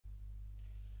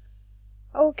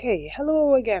Okay,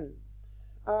 hello again.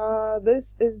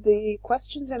 This is the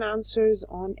questions and answers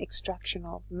on extraction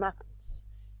of metals.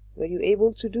 Were you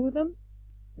able to do them?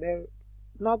 They're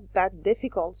not that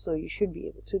difficult, so you should be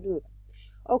able to do them.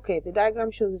 Okay, the diagram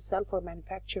shows the cell for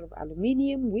manufacture of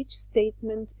aluminium. Which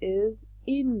statement is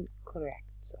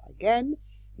incorrect? So again,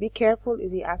 be careful.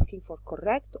 Is he asking for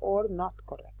correct or not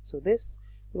correct? So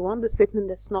we want the statement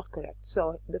that's not correct.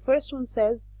 So the first one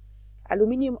says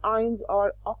aluminium ions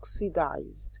are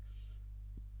oxidized.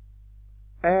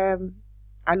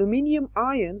 Aluminium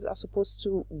ions are supposed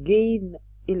to gain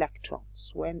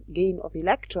electrons. When gain of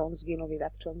electrons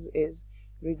is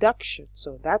reduction.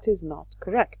 So that is not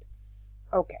correct.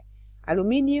 Okay.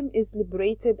 Aluminium is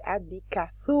liberated at the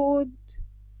cathode.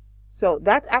 So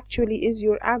that actually is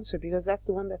your answer, because that's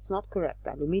the one that's not correct.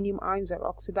 Aluminium ions are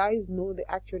oxidized. No, they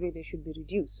should be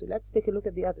reduced. So let's take a look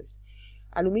at the others.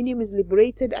 Aluminium is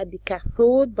liberated at the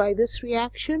cathode by this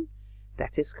reaction.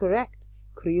 That is correct.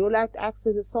 Creolite acts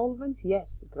as a solvent.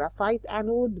 Yes. Graphite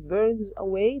anode burns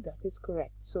away. That is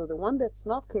correct. So the one that's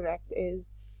not correct is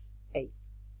A.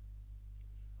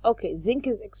 Okay, zinc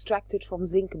is extracted from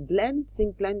zinc blende.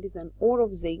 Zinc blende is an ore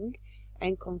of zinc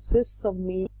and consists of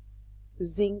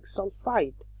zinc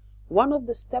sulfide. One of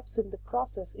the steps in the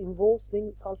process involves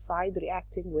zinc sulfide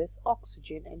reacting with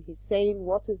oxygen, and he's saying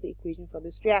what is the equation for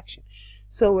this reaction.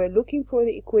 So we're looking for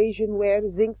the equation where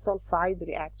zinc sulfide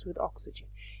reacts with oxygen.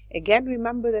 Again,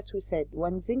 remember that we said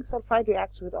when zinc sulfide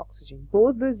reacts with oxygen,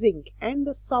 both the zinc and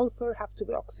the sulfur have to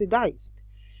be oxidized.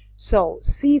 So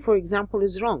C, for example,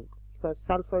 is wrong because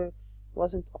sulfur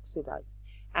wasn't oxidized.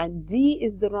 And D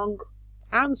is the wrong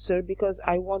answer because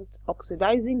I want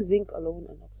oxidizing zinc alone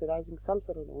and oxidizing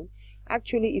sulfur alone.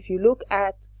 Actually, if you look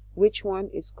at which one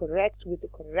is correct with the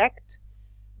correct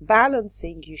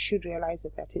balancing, you should realize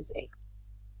that that is A.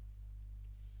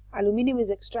 Aluminium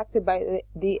is extracted by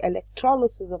the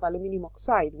electrolysis of aluminium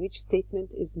oxide. Which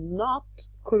statement is not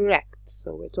correct?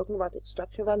 So we're talking about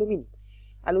extraction of aluminium.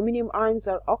 Aluminium ions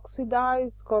are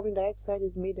oxidized. Carbon dioxide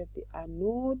is made at the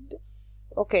anode.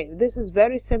 Okay, this is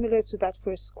very similar to that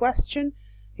first question.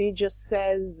 He just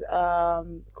says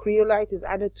creolite is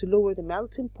added to lower the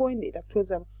melting point. The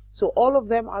electrodes are, so all of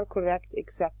them are correct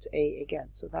except A again.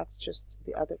 So that's just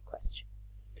the other question.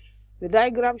 The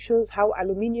diagram shows how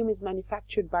aluminium is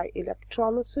manufactured by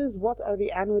electrolysis. What are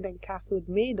the anode and cathode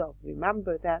made of?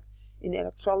 Remember that in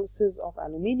electrolysis of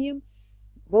aluminium,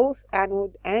 both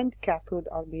anode and cathode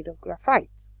are made of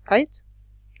graphite, right?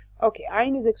 Okay,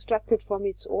 iron is extracted from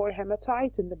its ore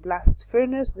hematite in the blast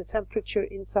furnace. The temperature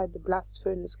inside the blast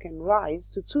furnace can rise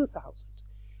to 2000.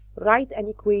 Write an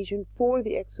equation for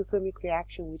the exothermic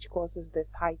reaction which causes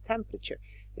this high temperature.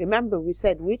 Remember, we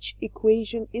said which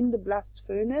equation in the blast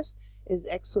furnace is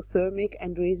exothermic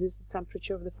and raises the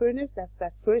temperature of the furnace. That's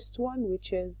that first one,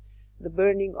 which is the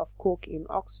burning of coke in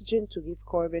oxygen to give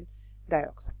carbon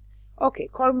dioxide. Okay,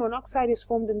 carbon monoxide is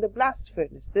formed in the blast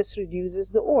furnace. This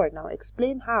reduces the ore. Now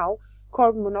explain how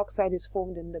carbon monoxide is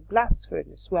formed in the blast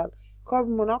furnace. Well,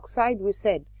 carbon monoxide, we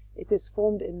said it is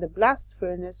formed in the blast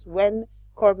furnace when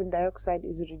carbon dioxide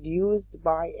is reduced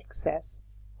by excess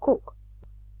coke.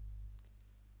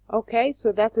 Okay,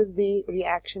 so that is the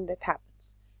reaction that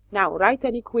happens. Now write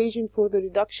an equation for the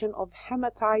reduction of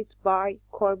hematite by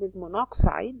carbon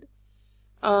monoxide.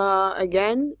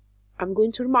 Again, I'm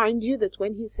going to remind you that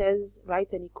when he says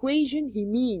write an equation, he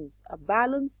means a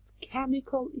balanced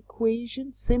chemical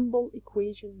equation, symbol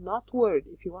equation, not word.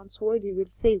 If he wants word, he will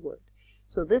say word.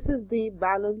 So this is the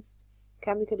balanced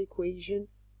chemical equation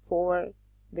for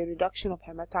the reduction of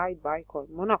hematite by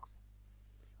carbon monoxide.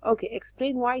 Okay,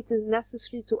 explain why it is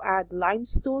necessary to add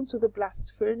limestone to the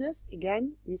blast furnace.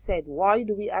 Again, we said, why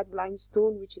do we add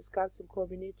limestone, which is calcium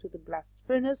carbonate, to the blast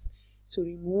furnace? To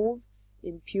remove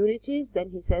impurities. Then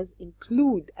he says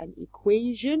include an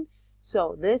equation.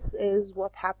 So this is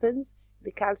what happens.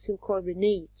 The calcium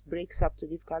carbonate breaks up to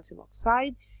give calcium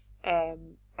oxide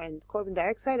and carbon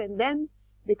dioxide, and then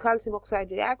the calcium oxide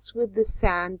reacts with the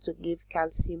sand to give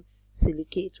calcium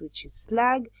silicate, which is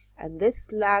slag, and this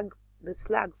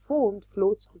slag formed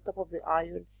floats on top of the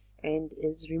iron and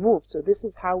is removed. So this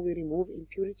is how we remove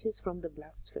impurities from the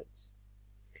blast furnace.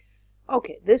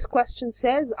 Okay, this question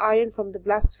says iron from the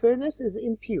blast furnace is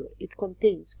impure. It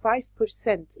contains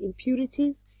 5%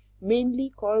 impurities,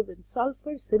 mainly carbon,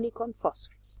 sulfur, silicon,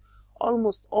 phosphorus.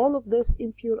 Almost all of this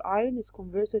impure iron is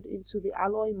converted into the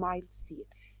alloy mild steel.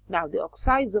 Now, the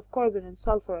oxides of carbon and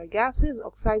sulfur are gases.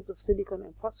 Oxides of silicon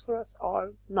and phosphorus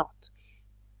are not.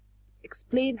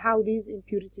 Explain how these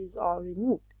impurities are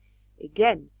removed.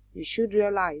 Again, you should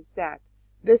realize that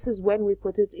this is when we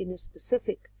put it in a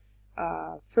specific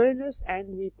furnace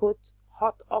and we put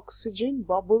hot oxygen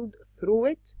bubbled through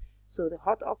it. So the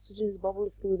hot oxygens bubble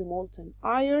through the molten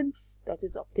iron that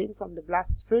is obtained from the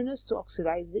blast furnace to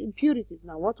oxidize the impurities.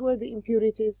 Now, what were the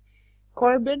impurities?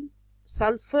 Carbon,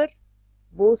 sulfur,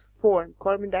 both form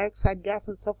carbon dioxide gas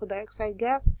and sulfur dioxide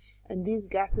gas, and these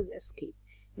gases escape.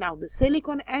 Now, the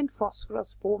silicon and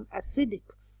phosphorus form acidic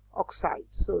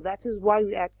oxides. So that is why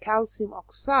we add calcium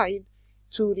oxide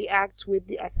to react with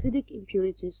the acidic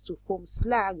impurities to form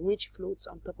slag, which floats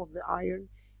on top of the iron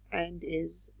and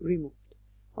is removed.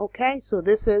 Okay, so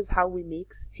this is how we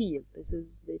make steel. This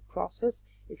is the process.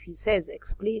 If he says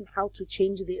explain how to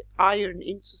change the iron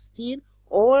into steel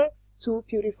or to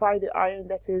purify the iron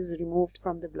that is removed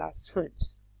from the blast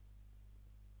furnace.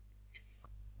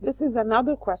 This is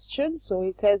another question. So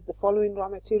he says the following raw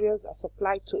materials are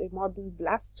supplied to a modern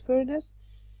blast furnace.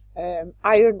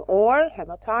 Iron ore,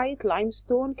 hematite,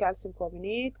 limestone, calcium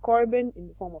carbonate, carbon in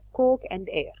the form of coke, and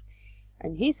air.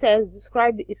 And he says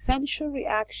describe the essential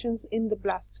reactions in the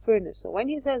blast furnace. So when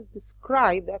he says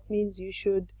describe, that means you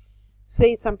should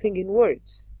say something in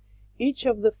words. Each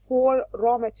of the 4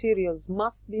 raw materials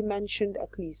must be mentioned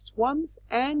at least once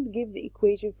and give the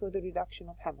equation for the reduction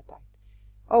of hematite.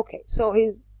 Okay, so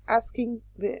he's asking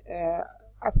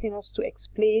us to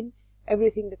explain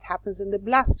everything that happens in the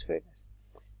blast furnace.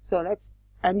 So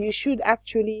and you should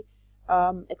actually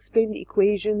explain the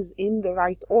equations in the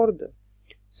right order.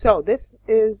 So this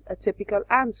is a typical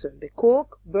answer. The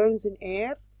coke burns in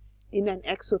air in an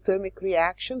exothermic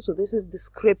reaction. So this is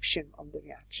description of the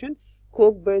reaction.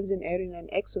 Coke burns in air in an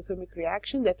exothermic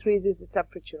reaction that raises the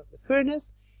temperature of the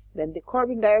furnace. Then the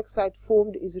carbon dioxide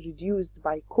formed is reduced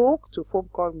by coke to form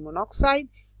carbon monoxide,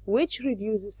 which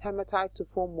reduces hematite to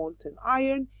form molten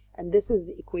iron. And this is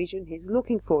the equation he's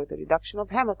looking for, the reduction of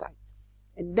hematite.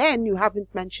 And then you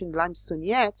haven't mentioned limestone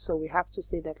yet, so we have to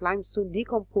say that limestone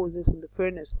decomposes in the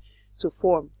furnace to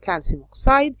form calcium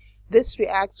oxide. This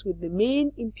reacts with the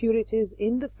main impurities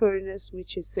in the furnace,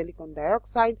 which is silicon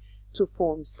dioxide, to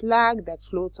form slag that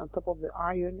floats on top of the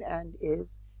iron and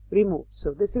is removed.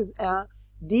 So this is a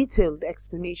detailed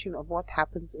explanation of what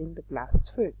happens in the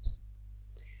blast furnace.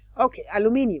 Okay,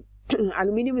 aluminium.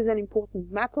 Aluminium is an important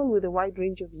metal with a wide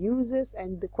range of uses,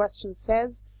 and the question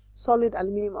says solid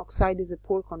aluminium oxide is a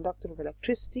poor conductor of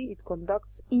electricity. It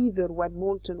conducts either when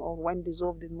molten or when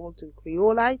dissolved in molten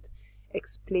creolite.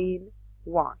 Explain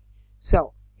why.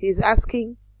 So he's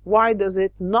asking why does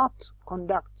it not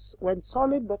conduct when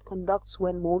solid but conducts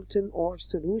when molten or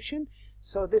solution.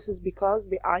 So this is because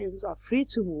the ions are free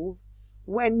to move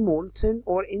when molten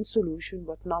or in solution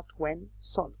but not when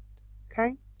solid.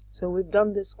 Okay, so we've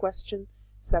done this question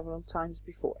several times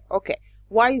before. Okay,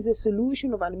 why is a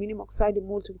solution of aluminium oxide in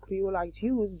molten creolite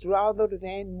used rather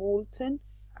than molten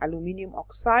aluminium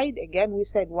oxide? Again, we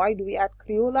said why do we add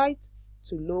creolite?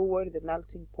 To lower the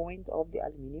melting point of the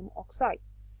aluminium oxide.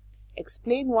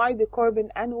 Explain why the carbon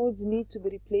anodes need to be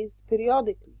replaced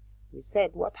periodically. We said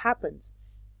what happens?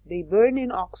 They burn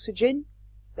in oxygen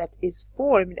that is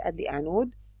formed at the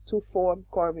anode to form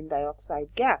carbon dioxide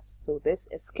gas. So this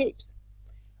escapes.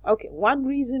 Okay, one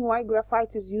reason why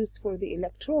graphite is used for the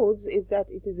electrodes is that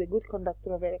it is a good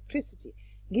conductor of electricity.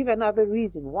 Give another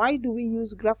reason. Why do we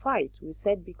use graphite? We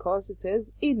said because it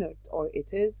is inert or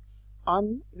it is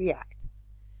unreactive.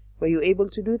 Were you able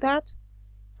to do that?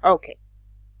 Okay.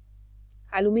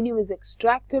 Aluminium is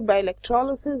extracted by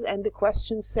electrolysis, and the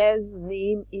question says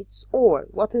name its ore.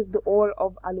 What is the ore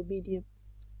of aluminium?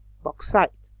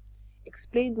 Bauxite.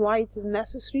 Explain why it is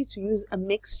necessary to use a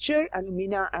mixture,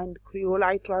 alumina and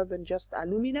creolite, rather than just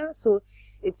alumina. So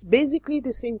it's basically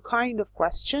the same kind of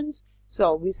questions.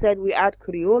 So we said we add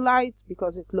creolite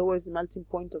because it lowers the melting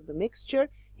point of the mixture.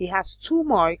 He has 2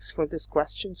 marks for this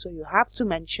question, so you have to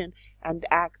mention and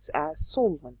acts as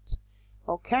solvent.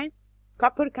 Okay.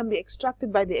 Copper can be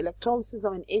extracted by the electrolysis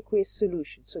of an aqueous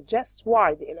solution. So just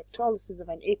why the electrolysis of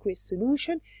an aqueous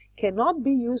solution cannot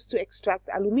be used to extract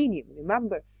aluminium.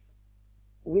 Remember,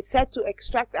 we said to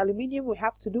extract aluminium, we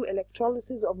have to do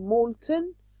electrolysis of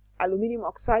molten aluminium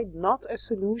oxide, not a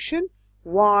solution.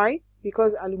 Why?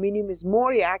 Because aluminium is more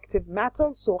reactive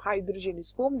metal, so hydrogen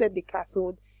is formed at the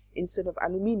cathode instead of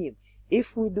aluminium.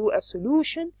 If we do a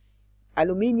solution,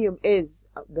 aluminium is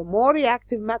the more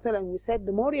reactive metal, and we said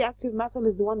the more reactive metal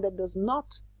is the one that does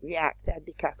not react at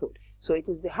the cathode. So it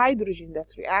is the hydrogen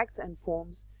that reacts and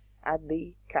forms at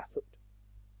the cathode.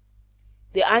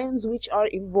 The ions which are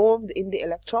involved in the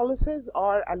electrolysis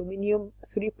are aluminium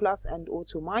 3+ and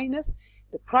O2-.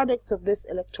 The products of this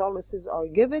electrolysis are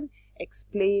given.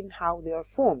 Explain how they are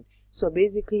formed. So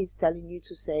basically he's telling you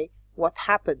to say what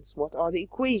happens, what are the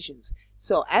equations.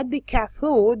 So at the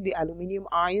cathode, the aluminium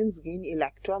ions gain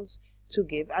electrons to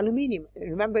give aluminium.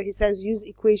 Remember, he says use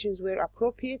equations where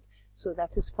appropriate. so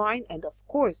that is fine. And of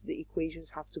course the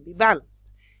equations have to be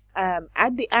balanced.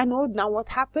 At the anode, now what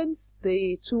happens?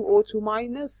 The 2O2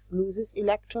 minus loses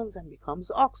electrons and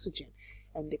becomes oxygen,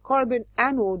 and the carbon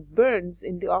anode burns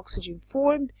in the oxygen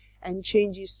formed and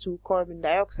changes to carbon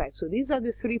dioxide. So these are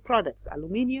the three products: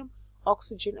 aluminium,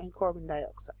 oxygen, and carbon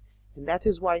dioxide, and that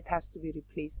is why it has to be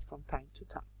replaced from time to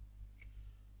time.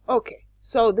 Okay,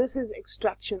 so this is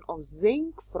extraction of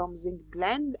zinc from zinc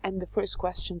blend, and the first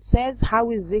question says,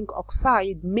 how is zinc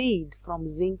oxide made from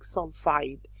zinc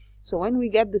sulfide? So when we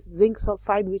get this zinc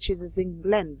sulfide, which is a zinc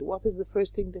blend, what is the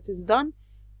first thing that is done?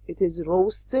 It is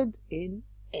roasted in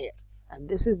air, and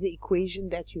this is the equation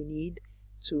that you need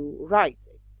to write.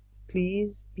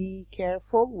 Please be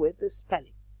careful with the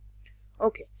spelling.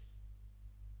 Okay.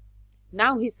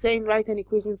 Now he's saying write an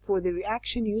equation for the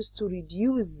reaction used to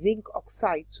reduce zinc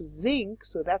oxide to zinc.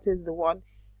 So that is the one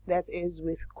that is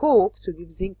with coke to give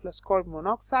zinc plus carbon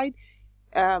monoxide.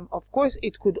 Of course,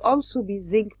 it could also be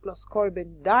zinc plus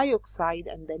carbon dioxide,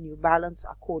 and then you balance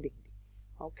accordingly.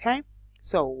 Okay,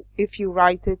 so if you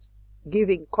write it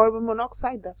giving carbon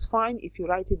monoxide, that's fine. If you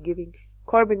write it giving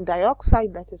carbon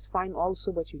dioxide, that is fine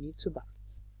also, but you need to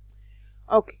balance.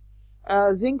 Okay.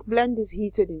 Zinc blend is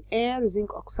heated in air.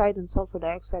 Zinc oxide and sulfur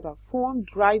dioxide are formed.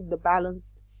 Write the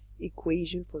balanced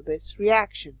equation for this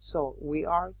reaction. So we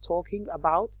are talking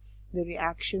about the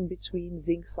reaction between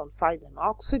zinc sulfide and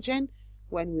oxygen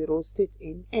when we roast it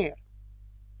in air.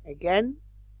 Again,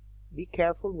 be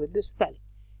careful with the spelling.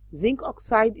 Zinc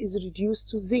oxide is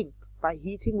reduced to zinc by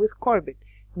heating with carbon.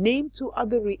 Name two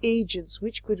other reagents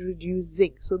which could reduce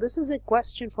zinc. So this is a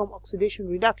question from oxidation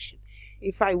reduction.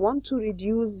 If I want to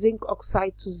reduce zinc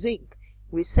oxide to zinc,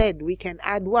 we said we can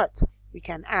add what? We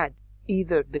can add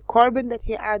either the carbon that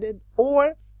he added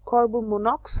or carbon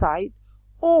monoxide,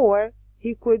 or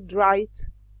he could write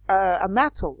a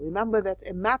metal. Remember that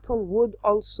a metal would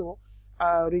also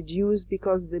reduce,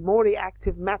 because the more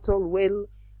reactive metal will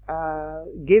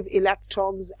give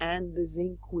electrons and the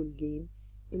zinc will gain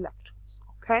electrons.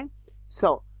 Okay,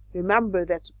 so remember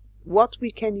that what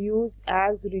we can use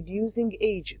as reducing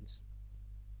agents: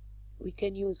 we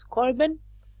can use carbon,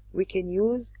 we can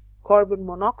use carbon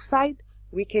monoxide,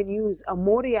 we can use a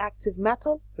more reactive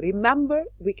metal. Remember,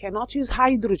 we cannot use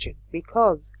hydrogen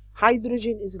because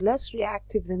hydrogen is less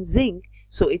reactive than zinc,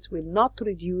 so it will not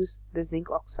reduce the zinc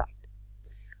oxide.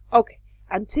 Okay,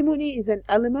 antimony is an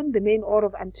element. The main ore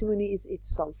of antimony is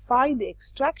its sulfide. The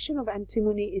extraction of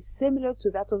antimony is similar to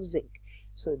that of zinc.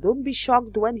 So don't be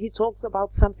shocked when he talks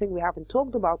about something we haven't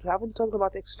talked about. We haven't talked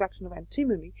about extraction of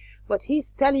antimony, but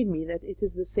he's telling me that it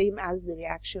is the same as the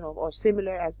reaction of, or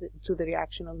similar as to the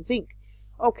reaction of zinc.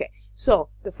 Okay, so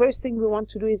the first thing we want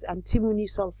to do is antimony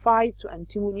sulfide to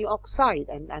antimony oxide,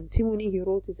 and antimony he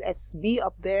wrote is Sb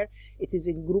up there. It is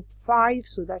in group 5,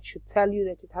 so that should tell you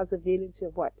that it has a valency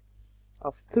of what?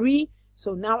 Of 3.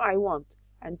 So now I want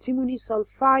antimony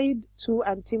sulfide to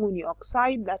antimony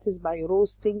oxide, that is by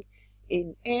roasting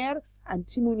in air.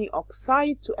 Antimony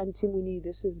oxide to antimony,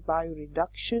 this is by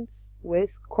reduction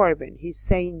with carbon. He's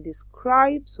saying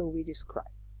describe, so we describe.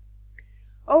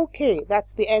 Okay,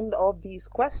 that's the end of these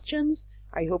questions.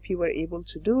 I hope you were able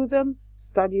to do them,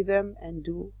 study them, and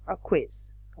do a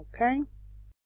quiz. Okay.